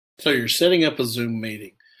So you're setting up a Zoom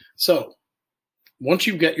meeting. So once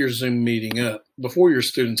you've got your Zoom meeting up, before your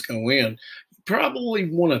students go in, you probably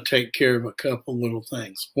want to take care of a couple little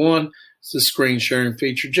things. One is the screen sharing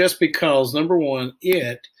feature, just because, number one,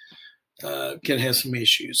 it can have some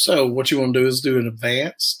issues. So what you want to do is do an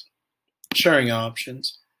advanced sharing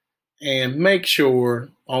options and make sure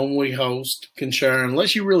only host can share,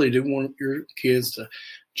 unless you really do want your kids to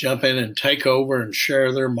jump in and take over and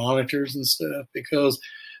share their monitors and stuff, because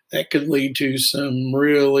that could lead to some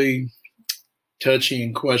really touchy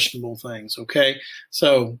and questionable things, okay?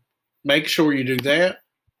 So make sure you do that.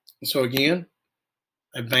 So again,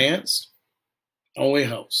 advanced, only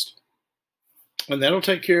host. And that'll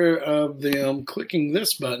take care of them clicking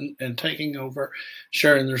this button and taking over,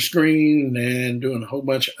 sharing their screen, and doing a whole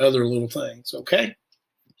bunch of other little things, okay?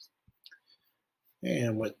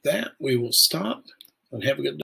 And with that, we will stop and have a good day.